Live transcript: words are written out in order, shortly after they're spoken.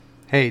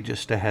Hey,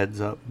 just a heads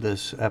up,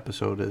 this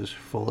episode is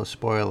full of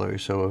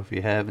spoilers, so if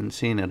you haven't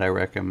seen it, I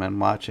recommend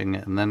watching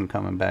it and then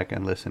coming back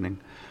and listening.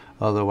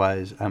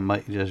 Otherwise, I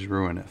might just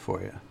ruin it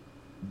for you.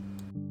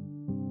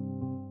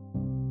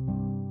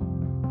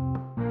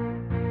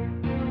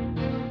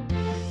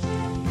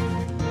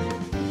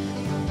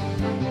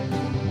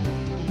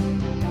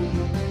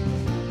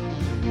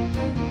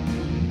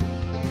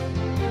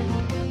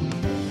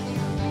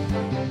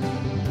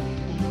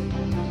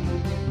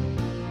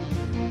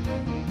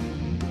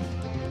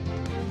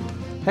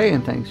 Hey,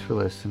 and thanks for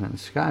listening.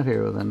 Scott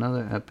here with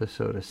another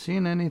episode of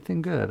Seen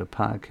Anything Good, a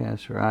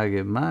podcast where I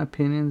give my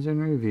opinions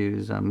and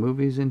reviews on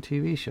movies and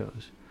TV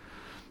shows.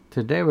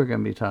 Today we're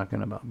going to be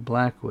talking about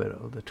Black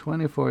Widow, the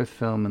 24th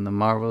film in the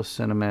Marvel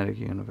Cinematic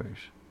Universe.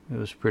 It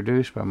was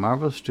produced by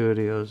Marvel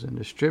Studios and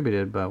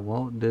distributed by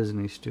Walt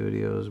Disney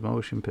Studios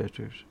Motion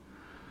Pictures.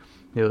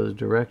 It was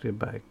directed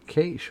by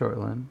Kate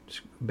Shortland,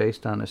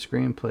 based on a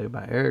screenplay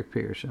by Eric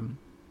Pearson.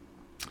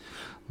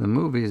 The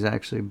movie's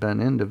actually been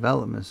in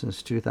development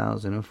since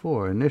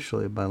 2004,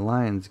 initially by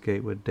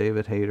Lionsgate with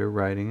David Hayter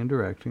writing and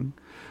directing,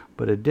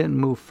 but it didn't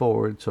move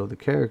forward, so the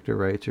character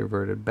rights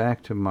reverted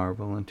back to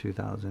Marvel in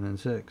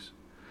 2006.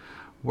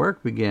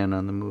 Work began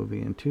on the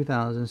movie in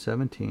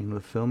 2017,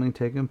 with filming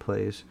taking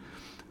place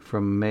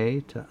from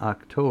May to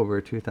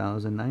October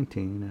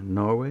 2019 in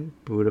Norway,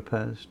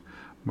 Budapest,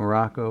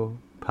 Morocco,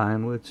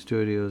 Pinewood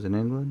Studios in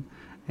England,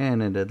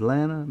 and in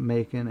Atlanta,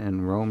 Macon,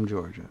 and Rome,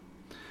 Georgia.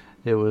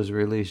 It was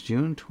released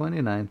June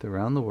 29th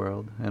around the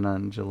world and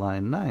on July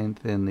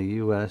 9th in the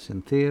U.S.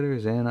 in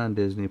theaters and on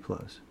Disney+.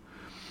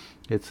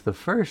 It's the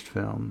first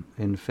film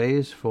in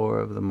Phase 4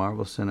 of the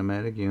Marvel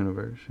Cinematic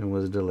Universe and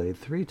was delayed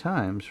 3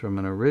 times from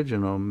an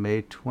original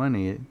May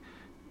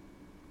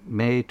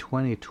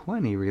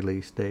 2020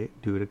 release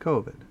date due to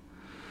COVID.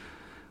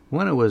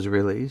 When it was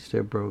released,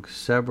 it broke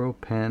several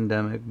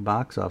pandemic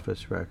box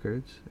office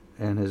records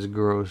and has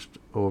grossed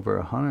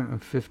over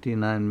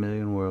 $159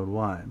 million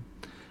worldwide.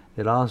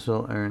 It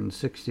also earned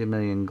 $60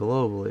 million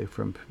globally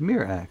from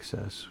Premier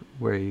Access,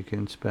 where you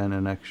can spend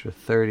an extra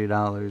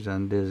 $30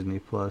 on Disney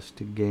Plus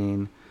to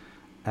gain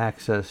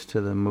access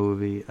to the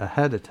movie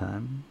ahead of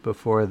time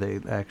before they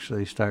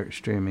actually start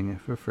streaming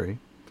it for free.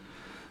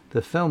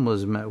 The film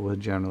was met with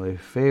generally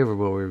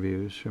favorable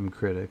reviews from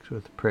critics,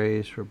 with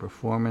praise for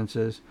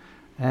performances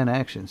and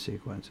action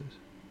sequences.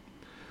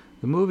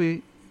 The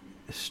movie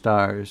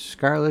stars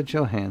Scarlett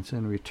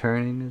Johansson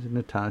returning as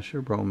Natasha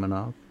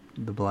Romanoff,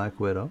 the Black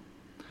Widow,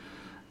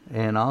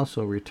 and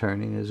also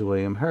returning as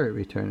William Hurt,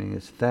 returning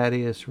as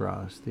Thaddeus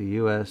Ross, the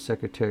U.S.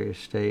 Secretary of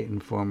State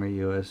and former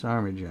U.S.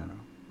 Army General.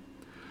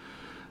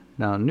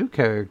 Now, new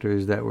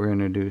characters that were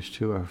introduced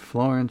to are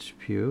Florence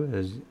Pugh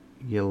as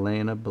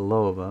Yelena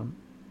Belova,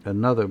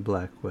 another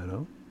Black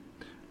Widow,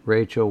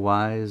 Rachel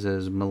Weisz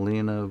as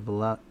Melina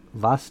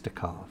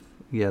Vostokov,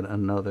 yet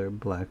another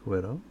Black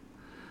Widow,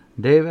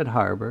 David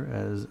Harbour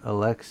as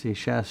Alexei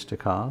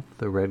Shostakov,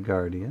 the Red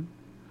Guardian,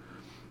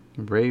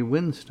 Ray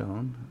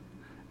Winstone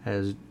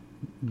as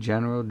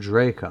General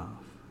Dreykov,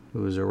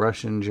 who is a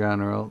Russian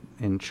general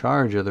in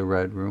charge of the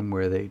Red Room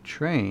where they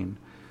train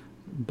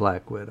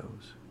Black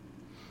Widows.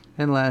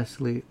 And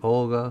lastly,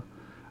 Olga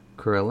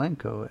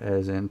Kurylenko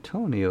as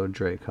Antonio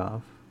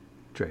Dreykov,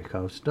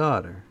 Dreykov's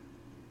daughter,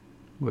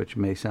 which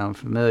may sound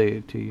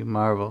familiar to you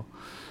Marvel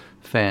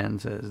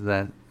fans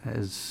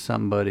as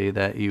somebody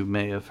that you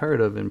may have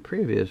heard of in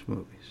previous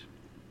movies.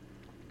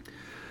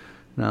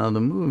 Now,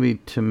 the movie,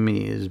 to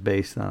me, is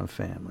based on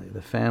family.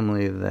 The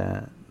family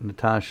that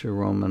Natasha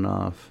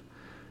Romanoff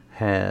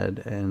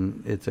had,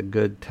 and it's a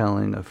good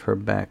telling of her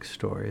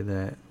backstory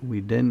that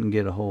we didn't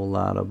get a whole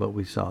lot of, but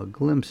we saw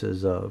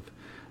glimpses of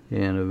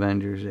in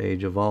Avengers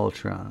Age of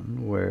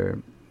Ultron, where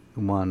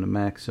Wanda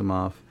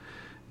Maximoff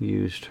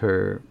used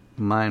her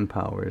mind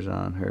powers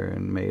on her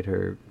and made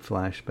her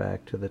flash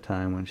back to the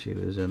time when she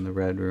was in the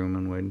Red Room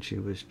and when she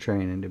was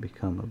training to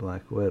become a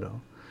Black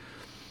Widow.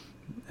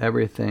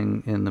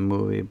 Everything in the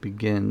movie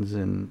begins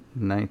in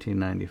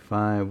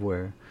 1995,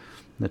 where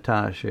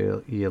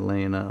Natasha,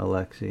 Yelena,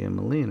 Alexei, and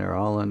Melina are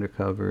all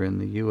undercover in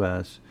the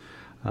U.S.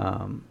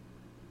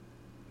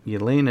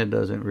 Yelena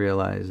doesn't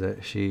realize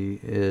that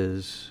she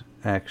is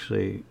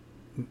actually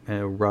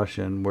a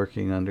Russian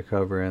working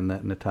undercover and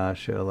that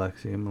Natasha,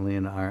 Alexei, and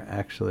Melina are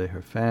actually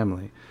her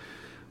family.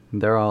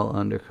 They're all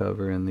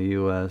undercover in the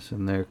U.S.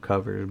 and their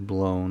cover is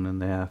blown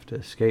and they have to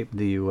escape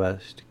the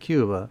U.S. to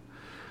Cuba,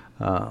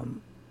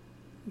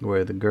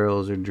 where the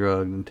girls are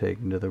drugged and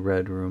taken to the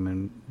Red Room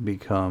and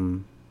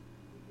become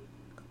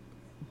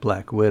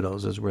Black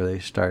Widows, is where they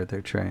start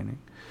their training.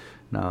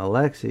 Now,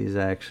 Alexei is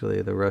actually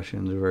the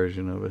Russians'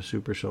 version of a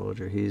super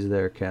soldier. He's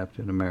their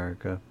Captain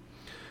America.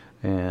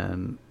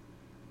 And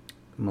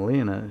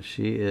Melina,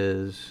 she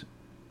is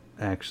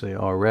actually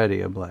already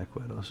a Black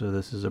Widow. So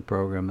this is a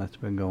program that's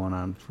been going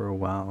on for a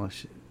while.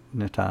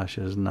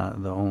 Natasha is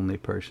not the only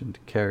person to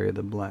carry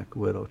the Black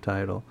Widow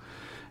title.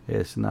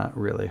 It's not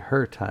really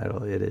her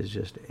title. It is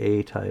just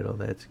a title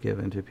that's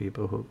given to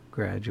people who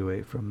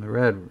graduate from the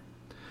Red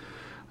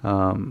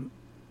Room.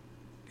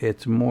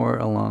 it's more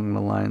along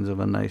the lines of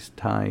a nice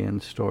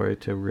tie-in story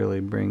to really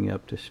bring you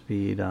up to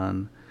speed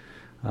on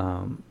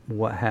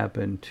what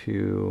happened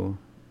to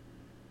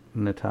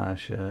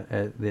Natasha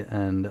at the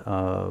end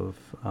of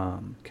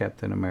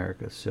Captain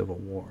America Civil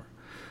War.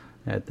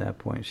 At that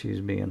point, she's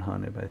being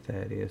hunted by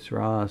Thaddeus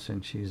Ross,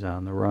 and she's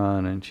on the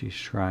run, and she's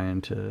trying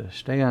to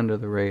stay under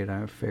the radar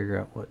and figure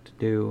out what to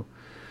do.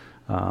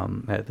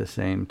 At the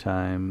same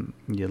time,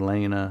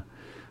 Yelena,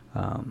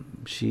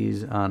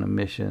 she's on a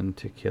mission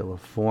to kill a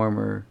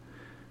former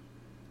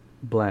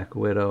Black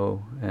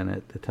Widow, and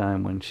at the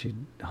time when she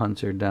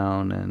hunts her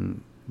down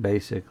and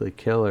basically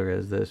kill her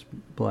as this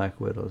Black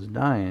Widow's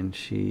dying,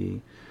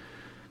 she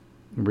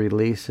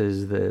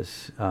releases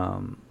this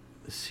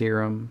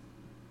serum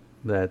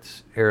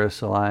that's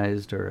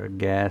aerosolized, or a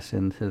gas,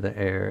 into the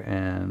air,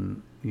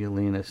 and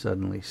Yelena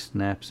suddenly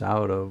snaps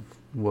out of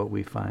what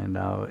we find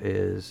out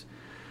is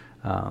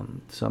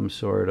some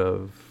sort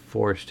of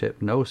forced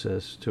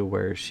hypnosis, to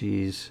where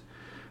she's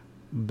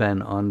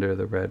been under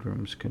the Red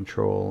Room's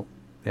control,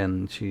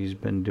 and she's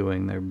been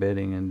doing their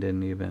bidding and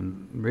didn't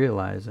even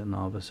realize it, and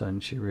all of a sudden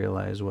she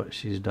realized what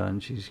she's done.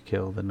 She's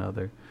killed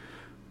another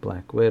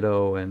Black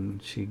Widow,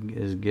 and she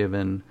is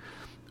given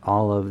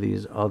all of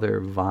these other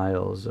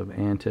vials of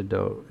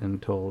antidote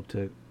and told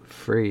to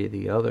free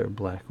the other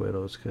Black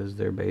Widows, because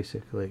they're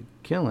basically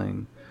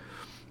killing,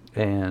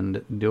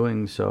 and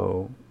doing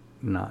so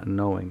not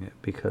knowing it,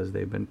 because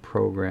they've been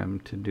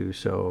programmed to do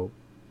so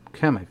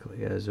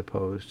chemically, as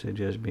opposed to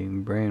just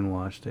being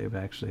brainwashed. They've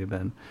actually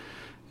been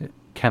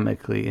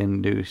chemically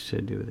induced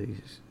to do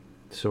these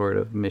sort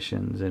of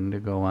missions and to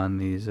go on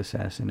these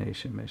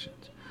assassination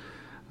missions.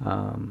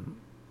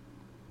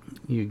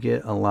 You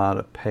get a lot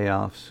of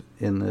payoffs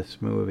in this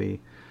movie,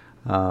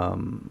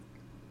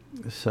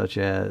 such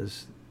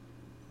as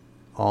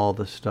all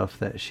the stuff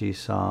that she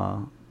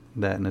saw,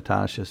 that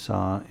Natasha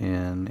saw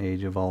in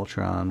Age of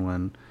Ultron,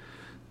 when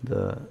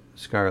the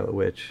Scarlet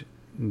Witch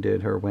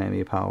did her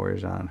whammy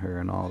powers on her,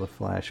 and all the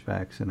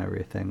flashbacks and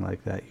everything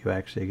like that. You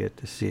actually get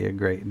to see a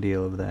great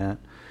deal of that.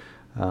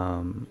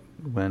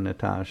 When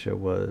Natasha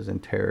was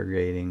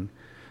interrogating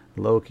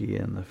Loki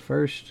in the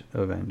first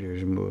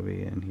Avengers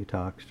movie, and he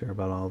talks to her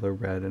about all the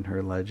red in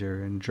her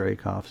ledger and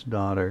Dreykov's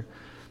daughter,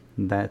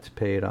 that's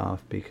paid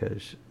off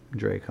because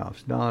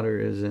Dreykov's daughter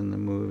is in the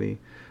movie.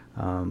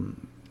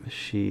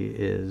 She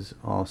is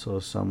also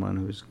someone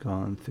who's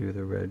gone through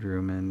the Red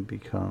Room and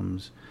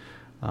becomes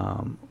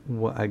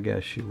what I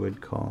guess you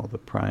would call the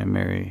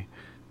primary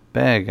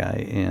bad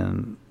guy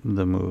in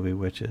the movie,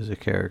 which is a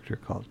character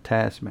called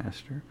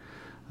Taskmaster,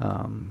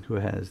 who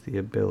has the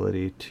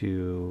ability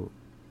to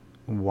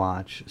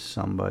watch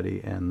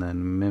somebody and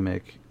then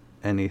mimic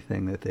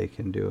anything that they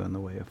can do in the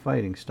way of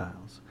fighting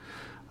styles.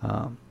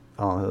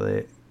 All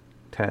the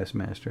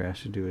Taskmaster has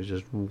to do is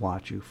just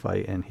watch you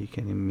fight, and he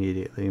can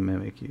immediately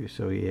mimic you.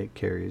 So he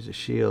carries a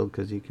shield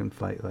because she can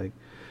fight like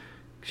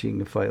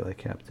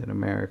Captain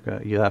America.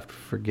 You'll have to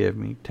forgive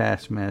me,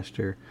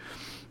 Taskmaster,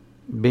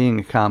 being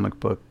a comic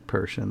book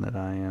person that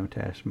I am,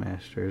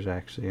 Taskmaster is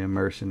actually a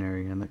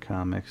mercenary in the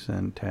comics,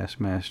 and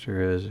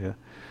Taskmaster is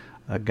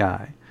a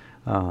guy.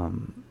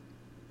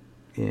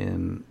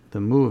 In the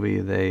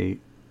movie, they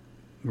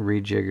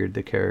rejiggered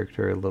the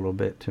character a little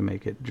bit to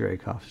make it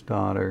Dreykov's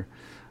daughter,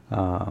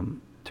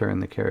 turn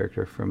the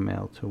character from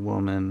male to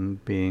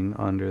woman, being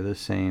under the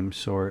same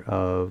sort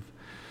of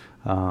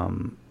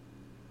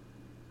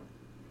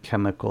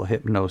chemical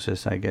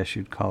hypnosis, I guess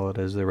you'd call it,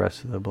 as the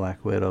rest of the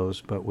Black Widows,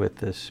 but with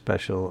this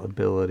special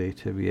ability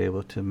to be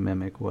able to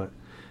mimic what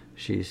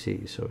she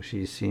sees. So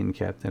she's seen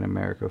Captain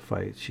America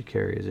fight. She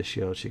carries a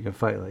shield. She can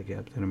fight like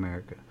Captain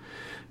America.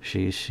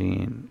 She's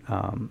seen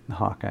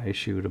Hawkeye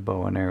shoot a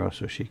bow and arrow,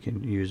 so she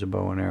can use a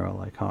bow and arrow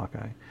like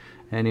Hawkeye.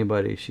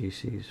 Anybody she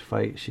sees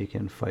fight, she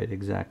can fight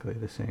exactly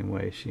the same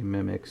way. She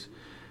mimics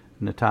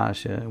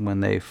Natasha when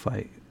they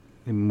fight,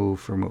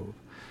 move for move.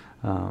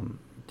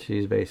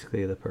 She's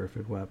basically the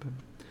perfect weapon.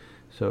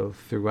 So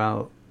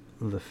throughout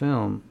the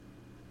film,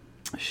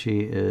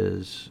 she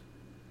is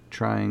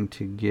trying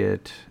to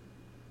get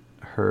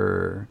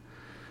her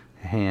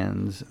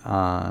hands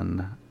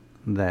on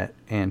that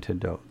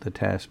antidote, the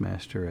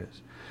Taskmaster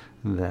is,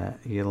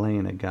 that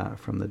Yelena got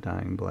from the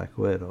dying Black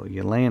Widow.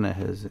 Yelena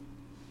has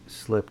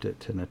slipped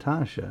it to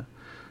Natasha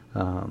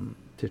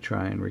to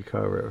try and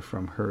recover it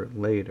from her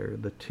later.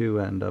 The two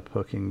end up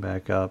hooking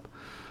back up.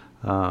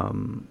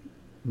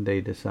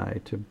 They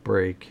decide to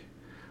break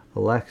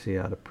Alexei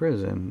out of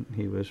prison.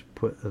 He was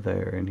put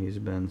there, and he's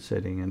been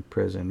sitting in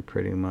prison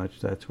pretty much.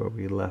 That's where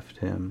we left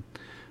him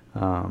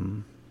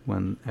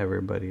when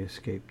everybody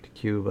escaped to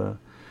Cuba.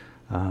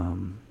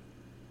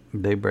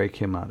 They break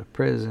him out of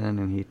prison,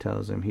 and he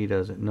tells them he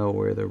doesn't know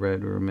where the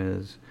Red Room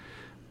is,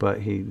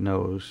 but he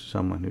knows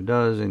someone who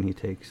does, and he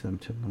takes them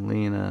to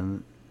Melina,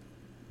 and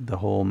the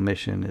whole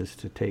mission is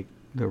to take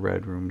the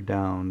Red Room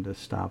down to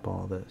stop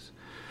all this.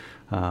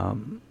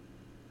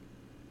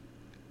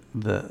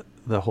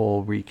 The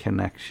whole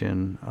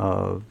reconnection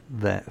of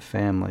that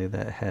family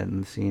that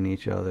hadn't seen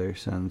each other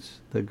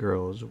since the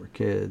girls were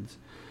kids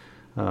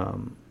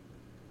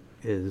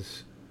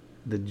is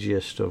the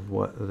gist of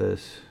what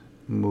this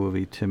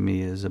movie to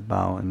me is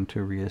about, and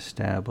to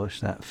reestablish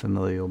that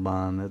familial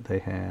bond that they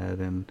had,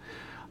 and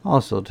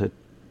also to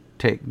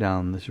take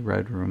down this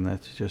Red Room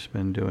that's just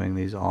been doing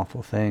these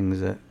awful things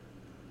that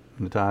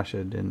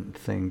Natasha didn't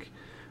think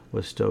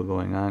was still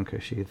going on,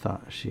 because she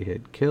thought she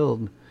had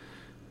killed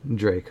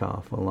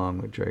Dreykov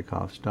along with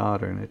Dreykov's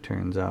daughter, and it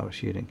turns out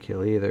she didn't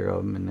kill either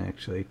of them, and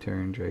actually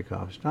turned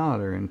Dreykov's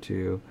daughter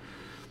into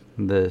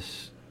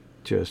this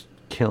just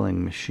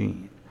killing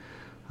machine.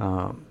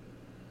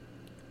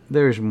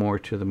 There's more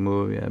to the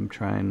movie. I'm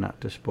trying not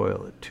to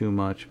spoil it too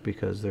much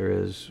because there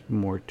is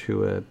more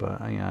to it,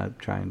 but I'm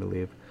trying to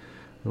leave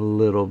a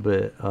little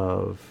bit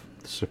of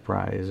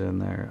surprise in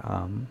there.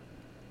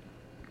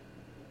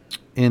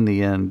 In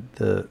the end,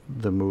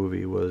 the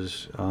movie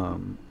was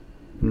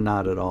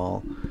not at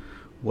all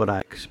what I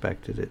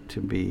expected it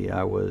to be.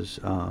 I was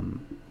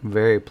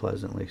very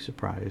pleasantly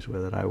surprised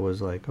with it. I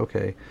was like,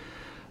 okay,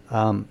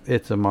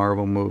 it's a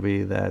Marvel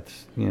movie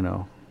that's,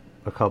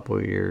 a couple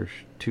of years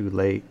too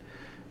late.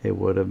 It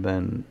would have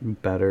been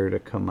better to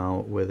come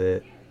out with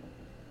it,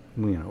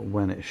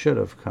 when it should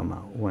have come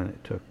out, when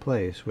it took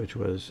place, which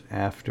was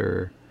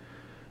after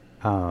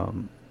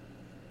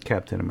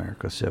Captain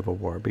America Civil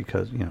War,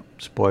 because,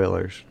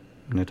 spoilers,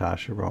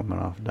 Natasha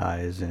Romanoff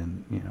dies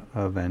in,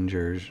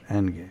 Avengers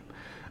Endgame,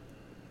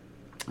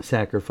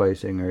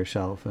 sacrificing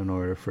herself in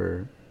order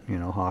for,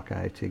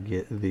 Hawkeye to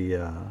get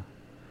the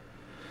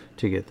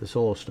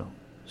Soul Stone.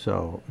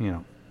 So,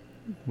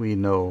 we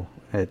know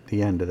at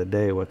the end of the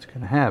day what's going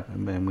to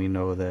happen, and we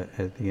know that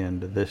at the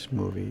end of this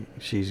movie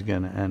she's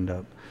going to end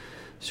up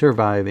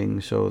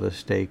surviving, so the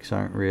stakes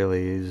aren't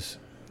really as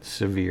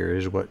severe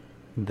as what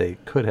they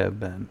could have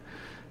been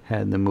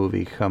had the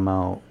movie come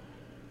out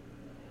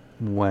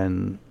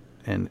when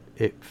and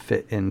it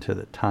fit into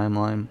the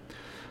timeline.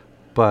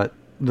 But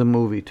the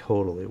movie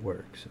totally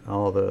works.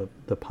 All the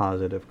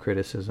positive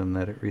criticism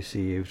that it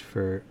received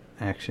for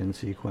action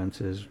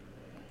sequences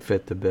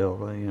fit the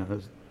bill.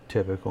 It's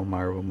typical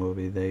Marvel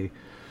movie. They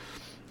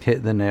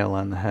hit the nail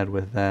on the head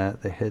with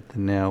that. They hit the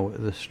nail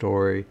with the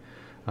story.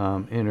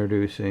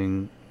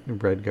 Introducing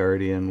Red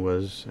Guardian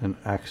was an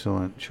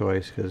excellent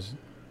choice, because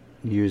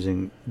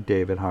using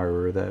David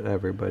Harbour, that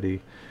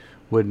everybody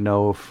would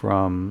know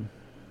from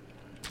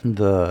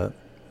the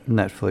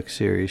Netflix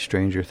series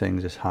Stranger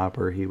Things as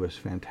Hopper, he was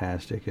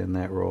fantastic in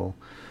that role.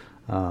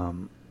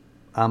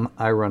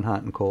 I run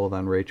hot and cold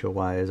on Rachel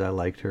Weisz. I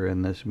liked her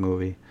in this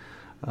movie.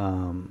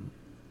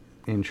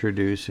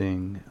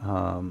 Introducing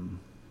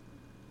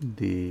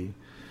the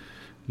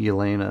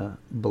Yelena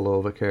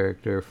Belova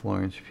character,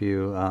 Florence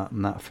Pugh.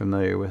 I'm not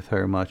familiar with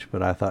her much,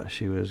 but I thought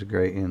she was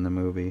great in the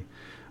movie.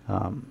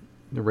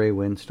 Ray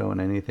Winstone,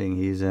 anything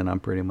he's in, I'm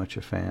pretty much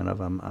a fan of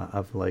him.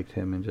 I've liked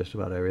him in just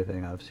about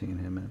everything I've seen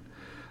him in.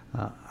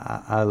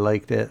 I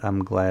liked it.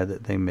 I'm glad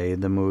that they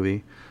made the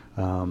movie.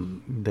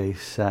 They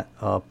set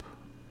up,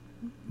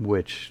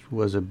 which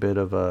was a bit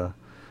of a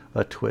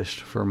twist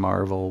for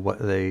Marvel. What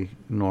they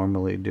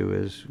normally do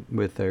is,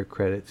 with their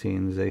credit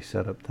scenes, they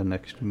set up the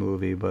next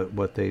movie, but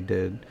what they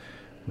did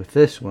with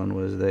this one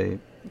was they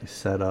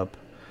set up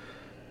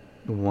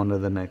one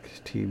of the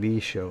next TV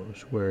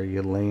shows, where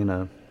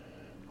Yelena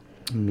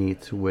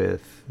meets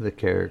with the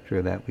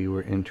character that we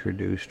were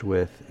introduced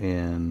with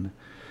in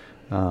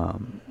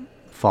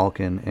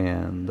Falcon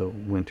and the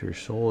Winter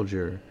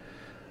Soldier,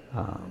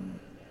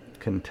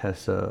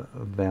 Contessa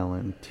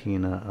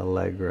Valentina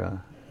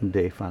Allegra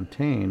de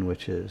Fontaine,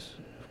 which is,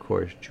 of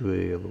course,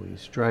 Julia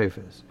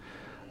Louis-Dreyfus.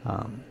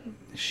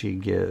 She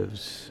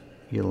gives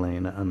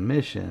Yelena a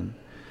mission,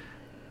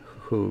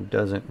 who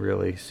doesn't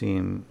really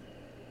seem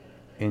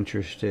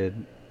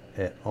interested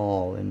at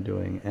all in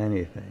doing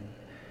anything,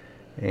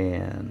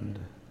 and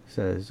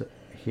says,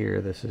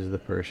 here, this is the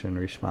person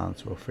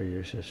responsible for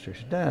your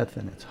sister's death,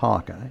 and it's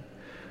Hawkeye,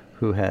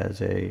 who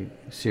has a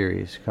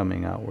series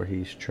coming out where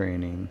he's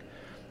training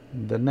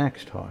the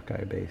next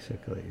Hawkeye,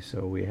 basically.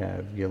 So we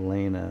have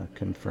Yelena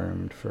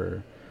confirmed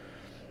for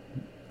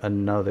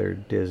another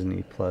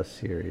Disney Plus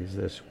series,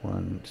 this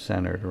one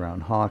centered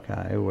around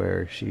Hawkeye,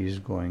 where she's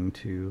going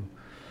to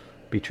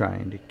be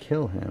trying to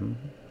kill him,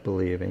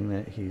 believing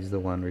that he's the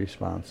one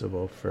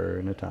responsible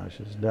for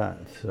Natasha's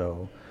death.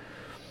 So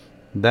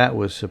that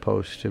was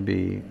supposed to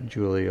be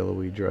Julia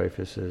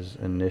Louis-Dreyfus's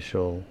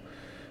initial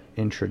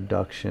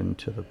introduction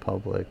to the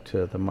public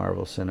to the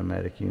Marvel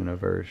Cinematic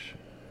Universe,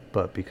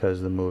 but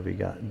because the movie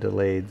got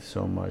delayed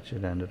so much,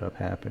 it ended up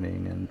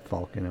happening in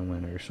Falcon and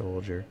Winter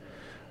Soldier.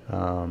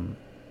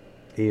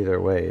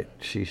 Either way,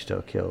 she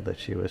still killed it.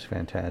 She was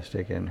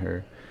fantastic in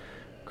her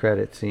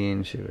credit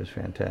scene. She was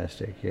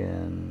fantastic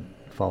in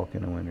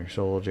Falcon and Winter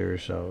Soldier,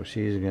 so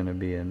she's going to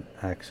be an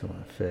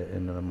excellent fit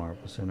into the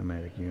Marvel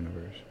Cinematic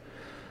Universe.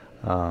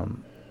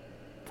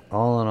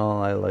 All in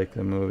all, I like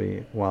the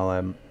movie. While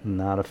I'm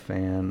not a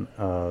fan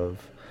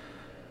of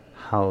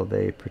how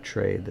they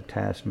portrayed the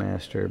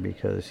Taskmaster,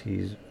 because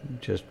he's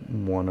just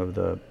one of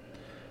the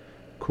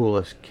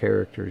coolest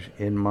characters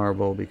in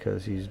Marvel,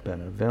 because he's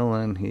been a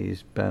villain,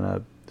 he's been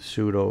a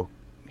pseudo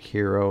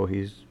hero.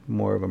 He's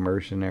more of a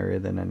mercenary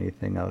than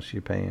anything else.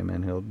 You pay him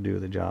and he'll do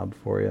the job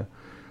for you.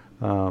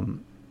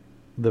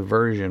 The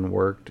version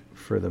worked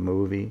for the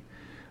movie.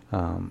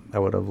 I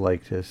would have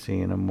liked to have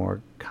seen a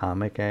more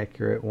comic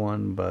accurate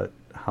one, but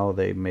how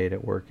they made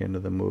it work into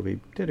the movie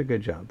did a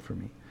good job for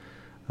me.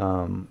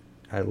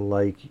 I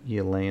like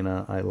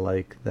Yelena. I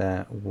like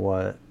that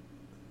what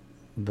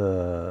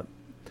the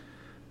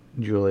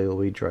Julia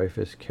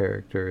Louis-Dreyfus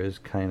character is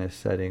kind of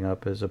setting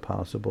up as a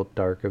possible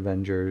Dark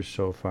Avengers.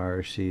 So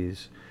far,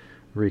 she's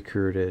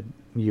recruited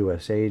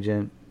U.S.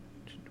 Agent,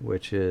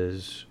 which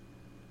is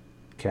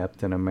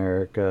Captain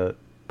America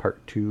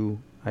Part 2,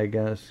 I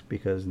guess,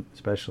 because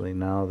especially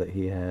now that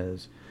he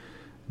has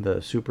the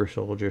super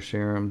soldier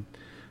serum,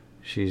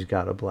 she's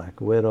got a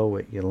Black Widow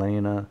with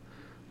Yelena.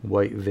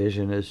 White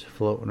Vision is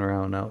floating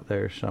around out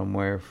there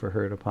somewhere for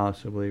her to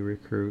possibly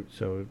recruit,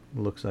 so it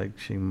looks like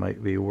she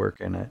might be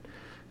working at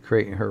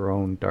creating her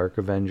own Dark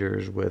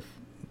Avengers with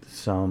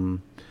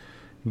some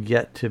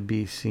yet to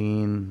be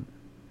seen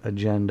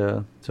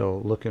agenda,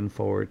 so looking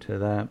forward to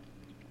that.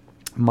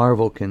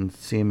 Marvel can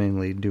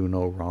seemingly do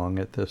no wrong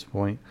at this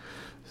point,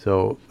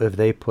 so if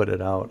they put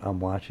it out, I'm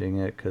watching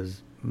it,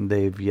 because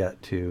they've yet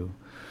to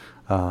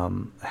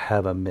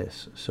have a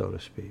miss, so to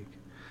speak.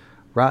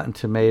 Rotten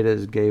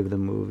Tomatoes gave the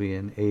movie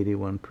an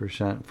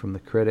 81% from the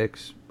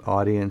critics.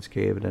 Audience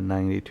gave it a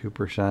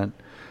 92%.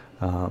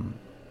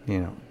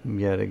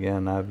 Yet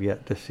again, I've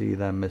yet to see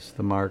them miss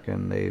the mark,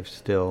 and they've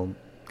still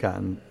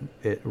gotten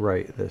it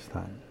right this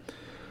time.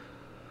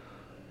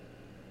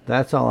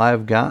 That's all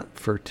I've got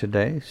for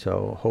today,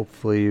 so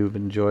hopefully you've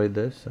enjoyed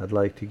this. I'd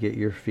like to get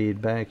your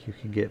feedback. You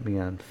can get me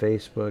on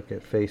Facebook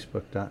at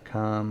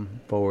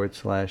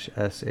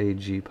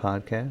facebook.com/SAG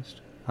podcast.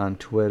 On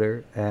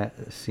Twitter at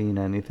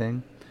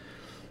SeenAnything,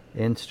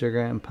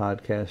 Instagram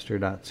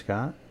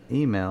podcaster.scott,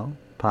 email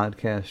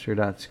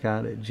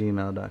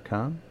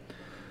podcaster.scott@gmail.com.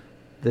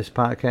 This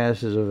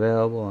podcast is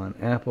available on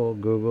Apple,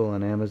 Google,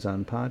 and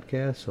Amazon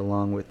Podcasts,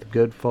 along with the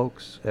good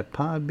folks at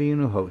Podbean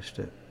who host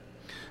it.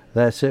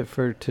 That's it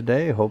for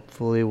today.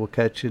 Hopefully we'll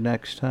catch you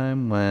next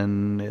time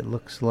when it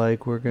looks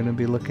like we're going to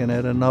be looking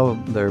at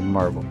another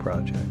Marvel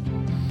project.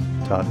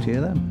 Talk to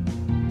you then.